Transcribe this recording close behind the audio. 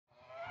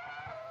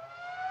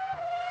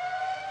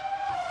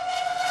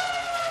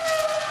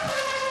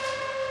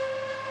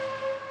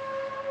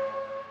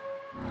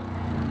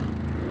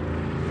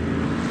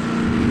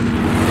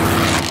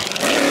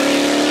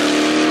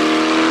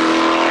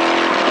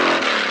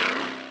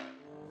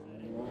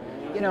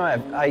You know,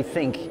 I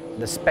think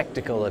the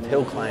spectacle of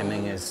hill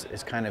climbing is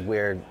kind of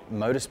where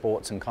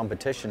motorsports and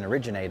competition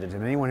originated.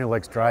 And anyone who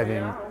likes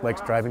driving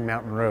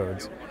mountain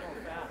roads,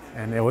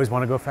 and they always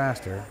want to go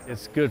faster.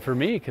 It's good for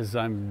me because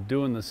I'm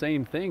doing the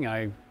same thing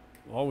I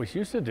always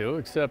used to do,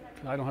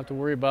 except I don't have to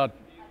worry about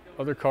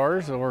other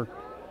cars or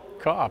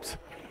cops.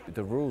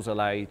 The rules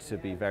allow you to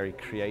be very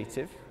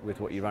creative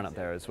with what you run up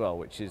there as well,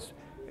 which is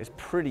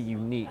pretty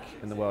unique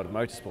in the world of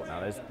motorsport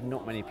now. There's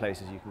not many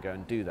places you can go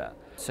and do that.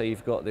 So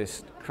you've got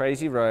this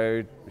crazy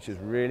road which is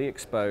really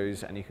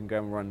exposed, and you can go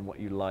and run what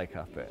you like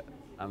up it.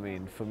 I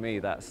mean, for me,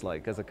 that's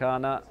like, as a car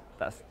nut,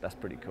 that's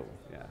pretty cool,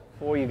 yeah.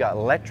 Or you got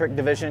electric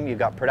division, you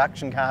got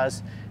production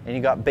cars, and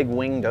you got big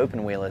winged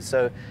open wheelers.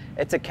 So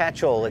it's a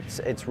catch-all. It's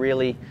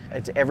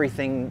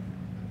everything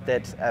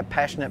that a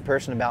passionate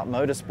person about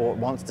motorsport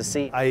wants to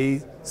see.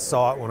 I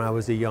saw it when I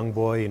was a young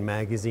boy in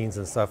magazines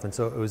and stuff, and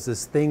so it was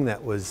this thing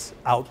that was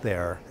out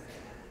there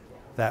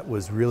that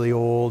was really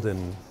old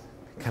and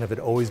kind of had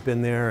always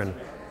been there.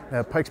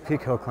 And Pikes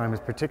Peak Hill Climb is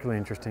particularly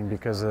interesting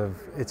because of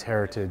its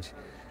heritage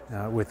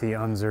with the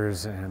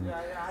Unzers and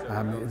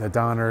the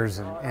Donners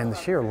and the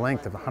sheer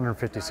length of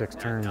 156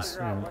 turns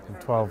in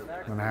 12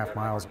 and a half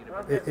miles.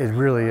 It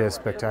really is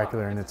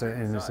spectacular, and it's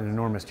an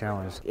enormous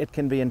challenge. It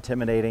can be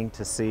intimidating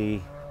to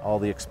see all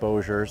the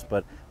exposures,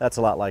 but that's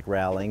a lot like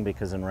rallying,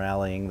 because in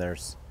rallying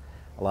there's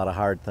a lot of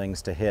hard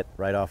things to hit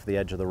right off the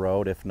edge of the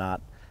road, if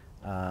not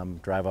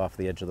drive off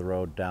the edge of the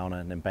road down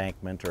an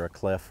embankment or a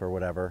cliff or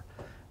whatever.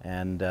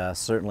 And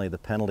certainly the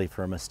penalty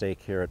for a mistake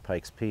here at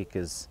Pikes Peak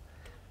is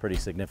pretty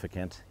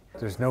significant.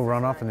 There's no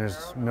runoff and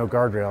there's no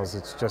guardrails.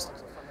 It's just,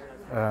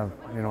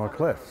 you know, a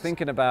cliff.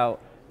 Thinking about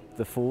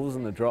the falls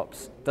and the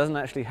drops doesn't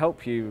actually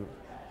help you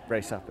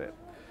race up it.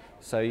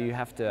 So you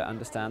have to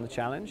understand the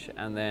challenge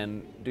and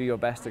then do your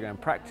best to go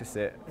and practice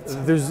it.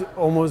 there's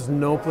almost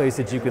no place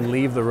that you can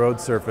leave the road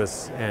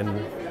surface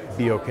and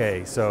be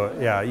okay. So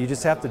yeah, you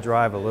just have to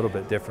drive a little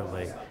bit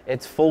differently.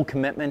 It's full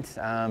commitment.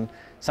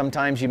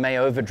 Sometimes you may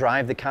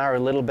overdrive the car a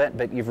little bit,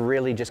 but you've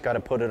really just got to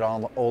put it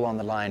all on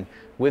the line.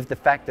 With the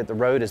fact that the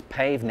road is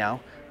paved now,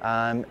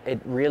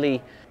 it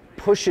really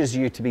pushes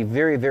you to be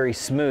very, very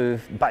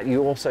smooth, but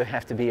you also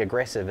have to be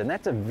aggressive. And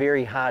that's a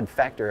very hard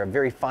factor, a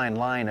very fine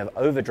line of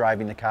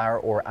overdriving the car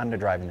or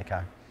underdriving the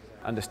car.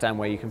 Understand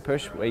where you can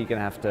push, where you're going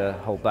to have to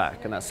hold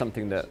back. And that's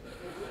something that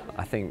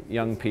I think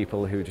young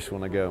people who just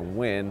want to go and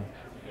win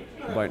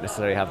won't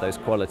necessarily have those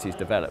qualities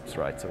developed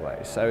right away.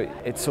 So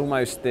it's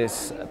almost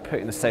this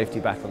putting the safety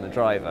back on the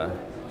driver,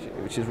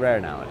 which is rare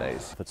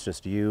nowadays. It's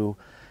just you,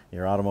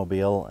 your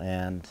automobile,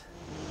 and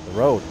the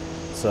road.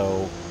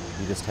 So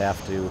you just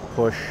have to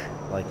push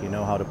like you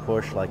know how to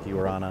push, like you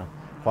were on a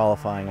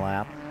qualifying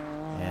lap,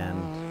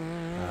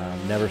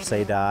 and never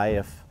say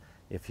die.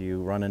 If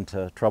you run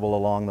into trouble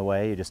along the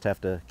way, you just have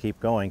to keep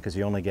going, because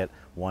you only get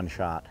one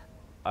shot.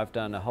 I've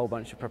done a whole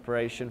bunch of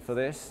preparation for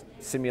this.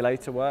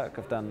 Simulator work,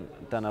 I've done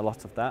a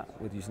lot of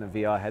that with using a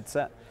VR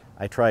headset.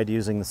 I tried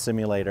using the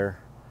simulator,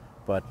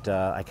 but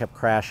I kept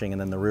crashing and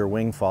then the rear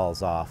wing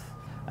falls off.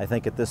 I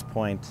think at this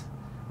point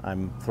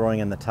I'm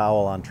throwing in the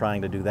towel on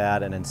trying to do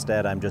that, and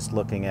instead I'm just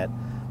looking at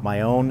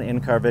my own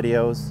in-car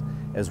videos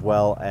as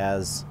well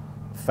as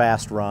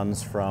fast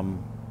runs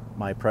from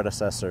my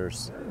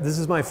predecessors. This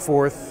is my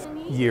 4th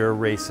year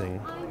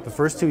racing. The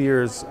first 2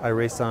 years I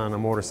raced on a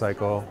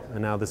motorcycle,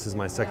 and now this is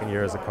my 2nd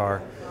year as a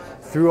car.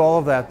 Through all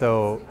of that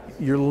though,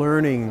 you're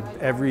learning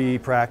every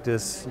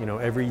practice, you know,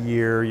 every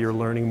year you're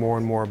learning more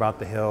and more about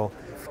the hill.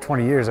 For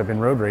 20 years I've been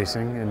road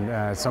racing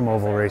and some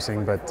oval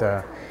racing,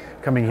 but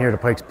coming here to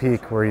Pikes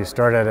Peak, where you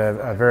start at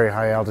a very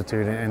high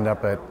altitude and end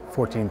up at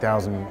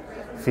 14,000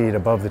 feet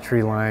above the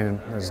tree line, and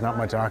there's not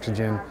much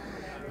oxygen,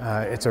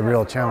 it's a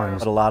real challenge.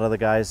 But a lot of the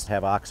guys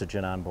have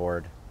oxygen on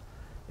board.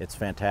 It's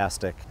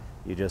fantastic.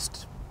 You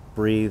just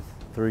breathe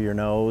through your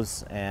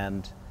nose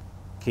and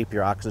keep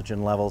your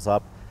oxygen levels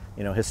up.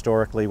 You know,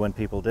 historically when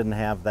people didn't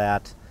have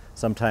that,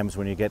 sometimes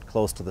when you get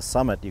close to the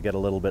summit you get a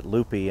little bit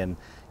loopy and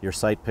your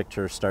sight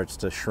picture starts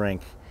to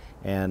shrink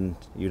and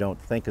you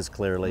don't think as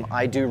clearly.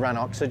 I do run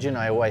oxygen,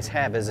 I always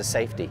have, as a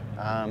safety.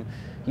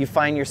 You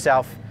find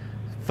yourself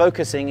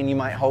focusing and you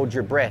might hold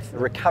your breath.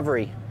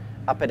 Recovery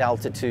up at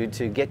altitude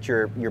to get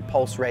your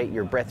pulse rate,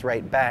 your breath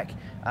rate back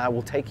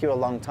will take you a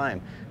long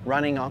time.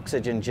 Running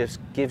oxygen just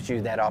gives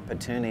you that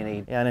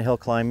opportunity. Yeah, in a hill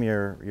climb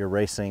you're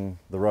racing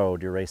the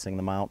road, you're racing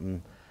the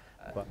mountain.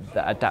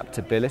 The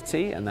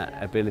adaptability and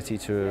that ability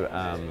to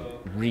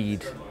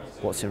read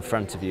what's in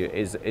front of you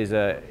is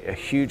a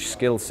huge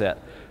skill set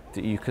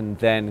that you can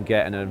then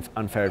get an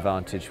unfair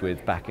advantage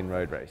with back in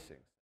road racing.